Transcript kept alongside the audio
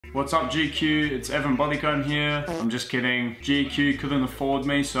What's up GQ? It's Evan Bodycomb here. I'm just kidding. GQ couldn't afford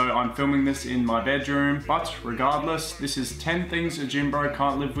me, so I'm filming this in my bedroom. But regardless, this is 10 things a gym bro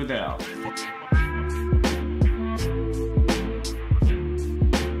can't live without.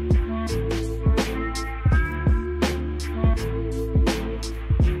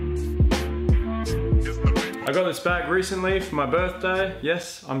 I got this bag recently for my birthday.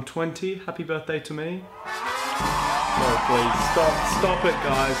 Yes, I'm 20. Happy birthday to me. No, please, stop it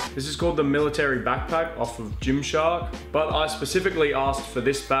guys. This is called the military backpack off of Gymshark, but I specifically asked for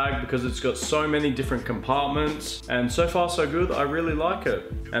this bag because it's got so many different compartments, and so far so good, I really like it.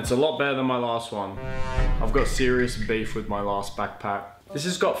 And it's a lot better than my last one. I've got serious beef with my last backpack. This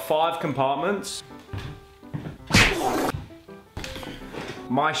has got 5 compartments.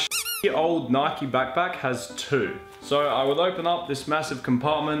 My old Nike backpack has 2. So I would open up this massive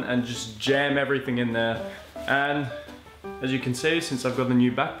compartment and just jam everything in there. And as you can see, since I've got the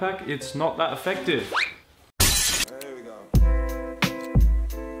new backpack, it's not that effective. There we go.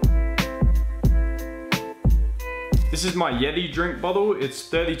 This is my Yeti drink bottle. It's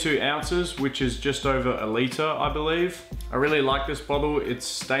 32 ounces, which is just over a liter, I believe. I really like this bottle. It's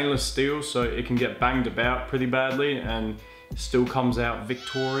stainless steel, so it can get banged about pretty badly and still comes out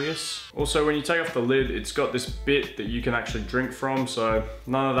victorious. Also, when you take off the lid, it's got this bit that you can actually drink from, so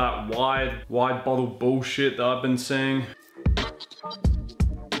none of that wide bottle bullshit that I've been seeing.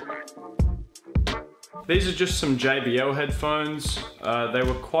 These are just some JBL headphones. They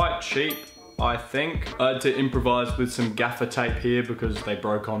were quite cheap, I think. I had to improvise with some gaffer tape here because they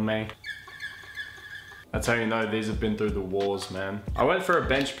broke on me. That's how you know these have been through the wars, man. I went for a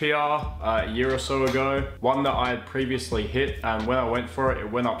bench PR a year or so ago, one that I had previously hit, and when I went for it, it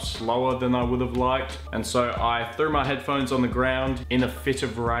went up slower than I would have liked. And so I threw my headphones on the ground in a fit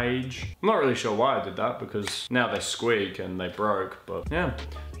of rage. I'm not really sure why I did that because now they squeak and they broke, but yeah.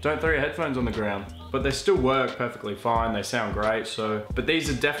 Don't throw your headphones on the ground. But they still work perfectly fine, they sound great, so. But these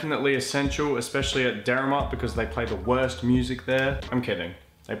are definitely essential, especially at Derrimut because they play the worst music there. I'm kidding.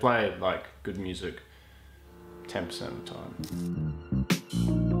 They play like good music 10% of the time.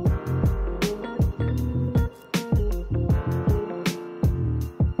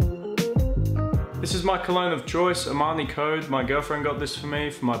 This is my cologne of choice, Armani Code. My girlfriend got this for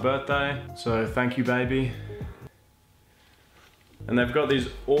me for my birthday, so thank you, baby. And they've got these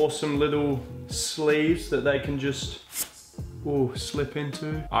awesome little sleeves that they can just slip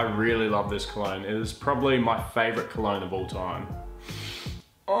into. I really love this cologne. It is probably my favorite cologne of all time.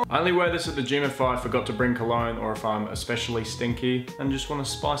 I only wear this at the gym if I forgot to bring cologne or if I'm especially stinky and just want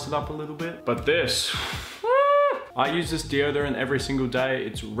to spice it up a little bit. But this, I use this deodorant every single day.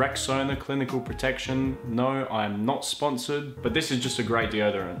 It's Rexona Clinical Protection. No, I am not sponsored, but this is just a great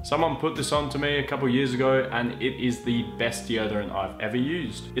deodorant. Someone put this on to me a couple years ago and it is the best deodorant I've ever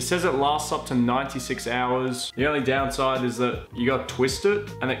used. It says it lasts up to 96 hours. The only downside is that you gotta twist it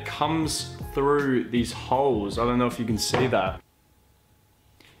and it comes through these holes. I don't know if you can see that.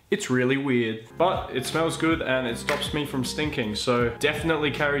 It's really weird, but it smells good and it stops me from stinking, so definitely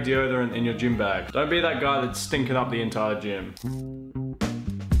carry deodorant in your gym bag. Don't be that guy that's stinking up the entire gym.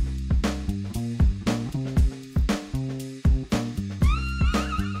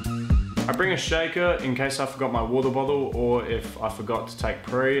 I bring a shaker in case I forgot my water bottle or if I forgot to take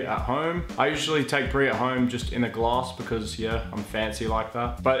pre at home. I usually take pre at home just in a glass because yeah, I'm fancy like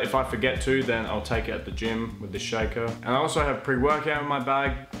that. But if I forget to, then I'll take it at the gym with the shaker. And I also have pre-workout in my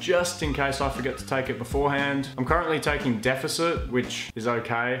bag just in case I forget to take it beforehand. I'm currently taking Deficit, which is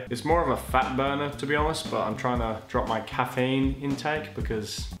okay. It's more of a fat burner to be honest, but I'm trying to drop my caffeine intake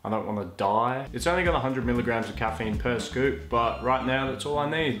because I don't want to die. It's only got 100 milligrams of caffeine per scoop, but right now that's all I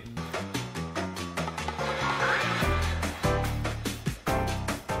need.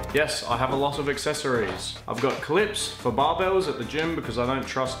 Yes, I have a lot of accessories. I've got clips for barbells at the gym because I don't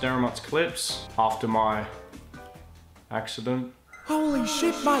trust Derrimut's clips after my accident. Holy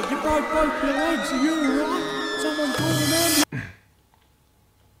shit, mate, you broke both your legs. Are you alright? Someone call an ambulance.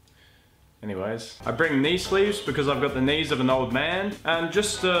 Anyways, I bring knee sleeves because I've got the knees of an old man and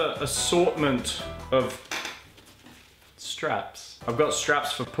just an assortment of straps. I've got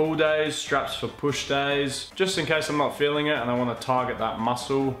straps for pull days, straps for push days, just in case I'm not feeling it and I want to target that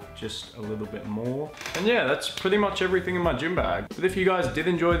muscle just a little bit more. And yeah, that's pretty much everything in my gym bag. But if you guys did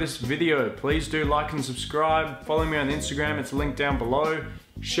enjoy this video, please do like and subscribe. Follow me on Instagram, it's linked down below.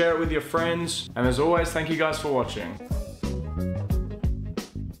 Share it with your friends. And as always, thank you guys for watching.